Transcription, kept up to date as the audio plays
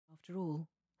after all,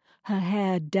 her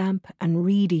hair damp and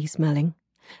reedy smelling,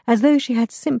 as though she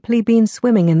had simply been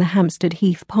swimming in the Hampstead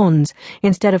Heath ponds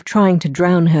instead of trying to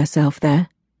drown herself there.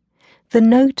 The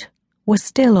note was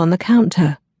still on the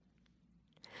counter.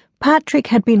 Patrick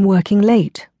had been working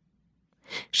late.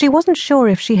 She wasn't sure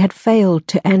if she had failed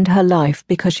to end her life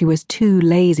because she was too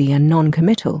lazy and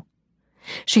non-committal.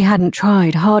 She hadn't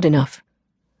tried hard enough.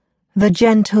 The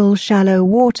gentle, shallow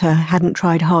water hadn't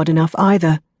tried hard enough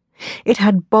either. It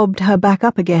had bobbed her back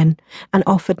up again and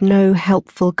offered no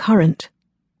helpful current.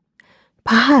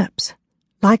 Perhaps,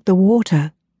 like the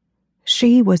water,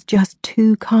 she was just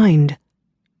too kind.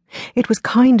 It was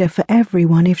kinder for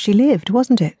everyone if she lived,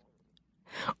 wasn't it?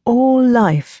 All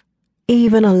life,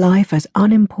 even a life as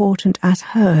unimportant as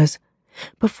hers,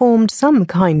 performed some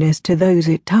kindness to those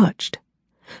it touched.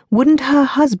 Wouldn't her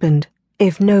husband,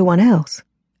 if no one else,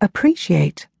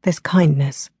 appreciate this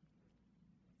kindness?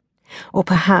 Or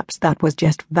perhaps that was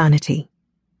just vanity.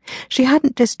 She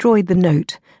hadn't destroyed the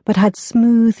note, but had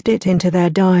smoothed it into their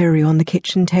diary on the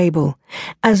kitchen table,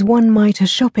 as one might a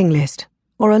shopping list,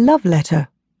 or a love letter,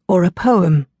 or a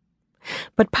poem.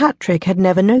 But Patrick had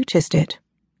never noticed it,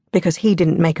 because he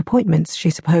didn't make appointments, she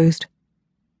supposed.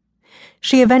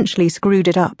 She eventually screwed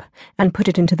it up and put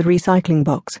it into the recycling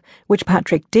box, which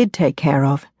Patrick did take care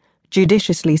of,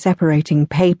 judiciously separating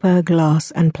paper,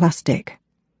 glass, and plastic.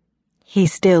 He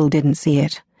still didn't see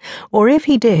it, or if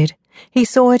he did, he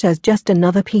saw it as just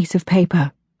another piece of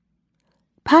paper.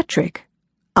 Patrick,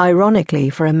 ironically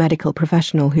for a medical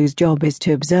professional whose job is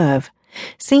to observe,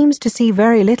 seems to see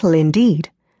very little indeed,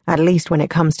 at least when it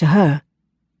comes to her.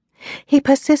 He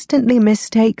persistently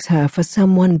mistakes her for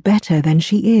someone better than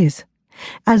she is,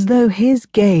 as though his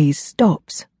gaze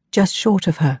stops just short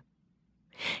of her.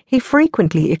 He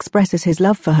frequently expresses his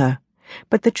love for her,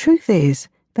 but the truth is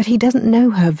that he doesn't know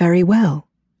her very well,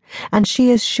 and she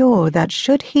is sure that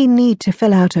should he need to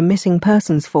fill out a missing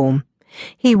persons form,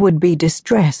 he would be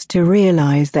distressed to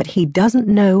realize that he doesn't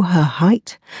know her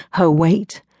height, her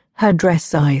weight, her dress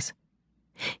size.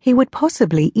 He would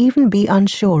possibly even be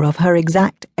unsure of her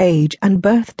exact age and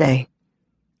birthday,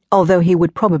 although he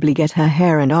would probably get her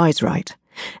hair and eyes right,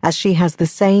 as she has the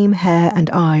same hair and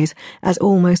eyes as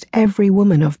almost every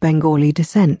woman of Bengali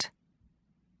descent.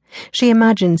 She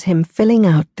imagines him filling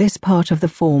out this part of the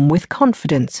form with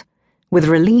confidence, with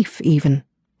relief even.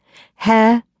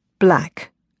 Hair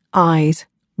black, eyes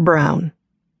brown.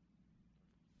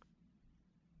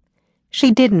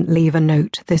 She didn't leave a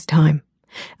note this time,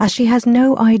 as she has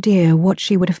no idea what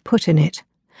she would have put in it,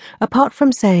 apart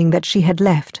from saying that she had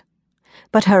left.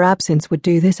 But her absence would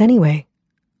do this anyway,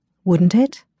 wouldn't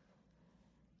it?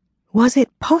 Was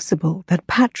it possible that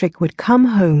Patrick would come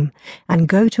home and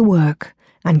go to work,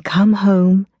 and come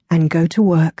home and go to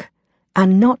work,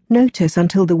 and not notice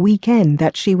until the weekend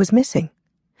that she was missing,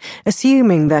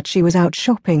 assuming that she was out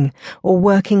shopping or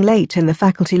working late in the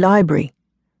faculty library,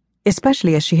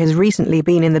 especially as she has recently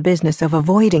been in the business of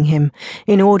avoiding him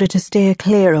in order to steer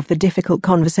clear of the difficult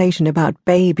conversation about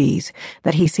babies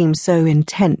that he seems so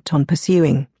intent on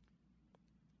pursuing?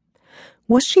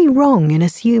 Was she wrong in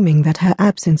assuming that her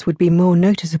absence would be more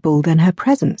noticeable than her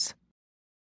presence?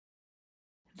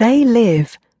 They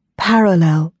live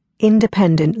parallel,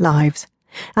 independent lives,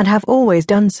 and have always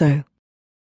done so.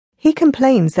 He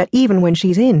complains that even when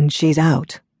she's in, she's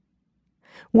out.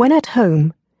 When at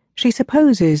home, she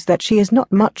supposes that she is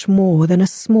not much more than a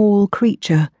small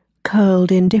creature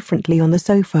curled indifferently on the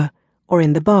sofa, or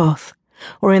in the bath,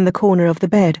 or in the corner of the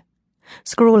bed,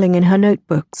 scrawling in her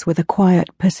notebooks with a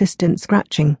quiet, persistent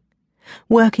scratching,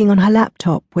 working on her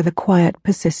laptop with a quiet,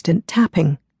 persistent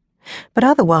tapping, but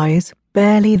otherwise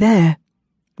barely there,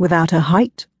 without a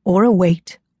height or a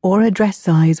weight or a dress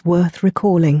size worth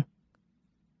recalling.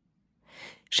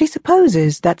 She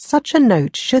supposes that such a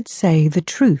note should say the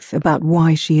truth about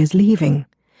why she is leaving,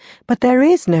 but there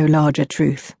is no larger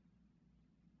truth.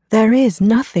 There is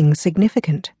nothing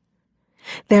significant.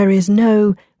 There is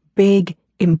no big,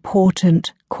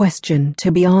 important question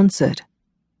to be answered.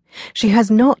 She has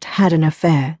not had an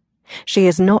affair. She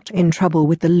is not in trouble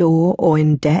with the law or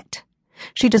in debt.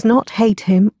 She does not hate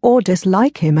him or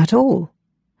dislike him at all.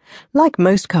 Like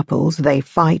most couples, they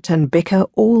fight and bicker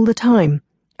all the time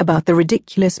about the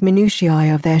ridiculous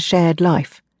minutiae of their shared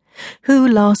life, who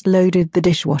last loaded the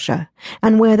dishwasher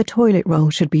and where the toilet roll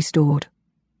should be stored.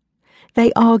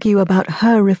 They argue about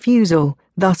her refusal,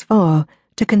 thus far,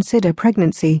 to consider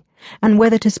pregnancy and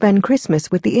whether to spend Christmas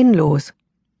with the in-laws.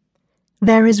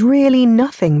 There is really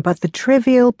nothing but the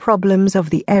trivial problems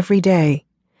of the everyday,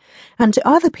 and to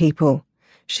other people,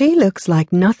 she looks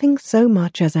like nothing so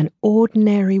much as an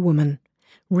ordinary woman,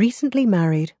 recently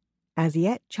married, as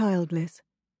yet childless,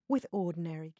 with ordinary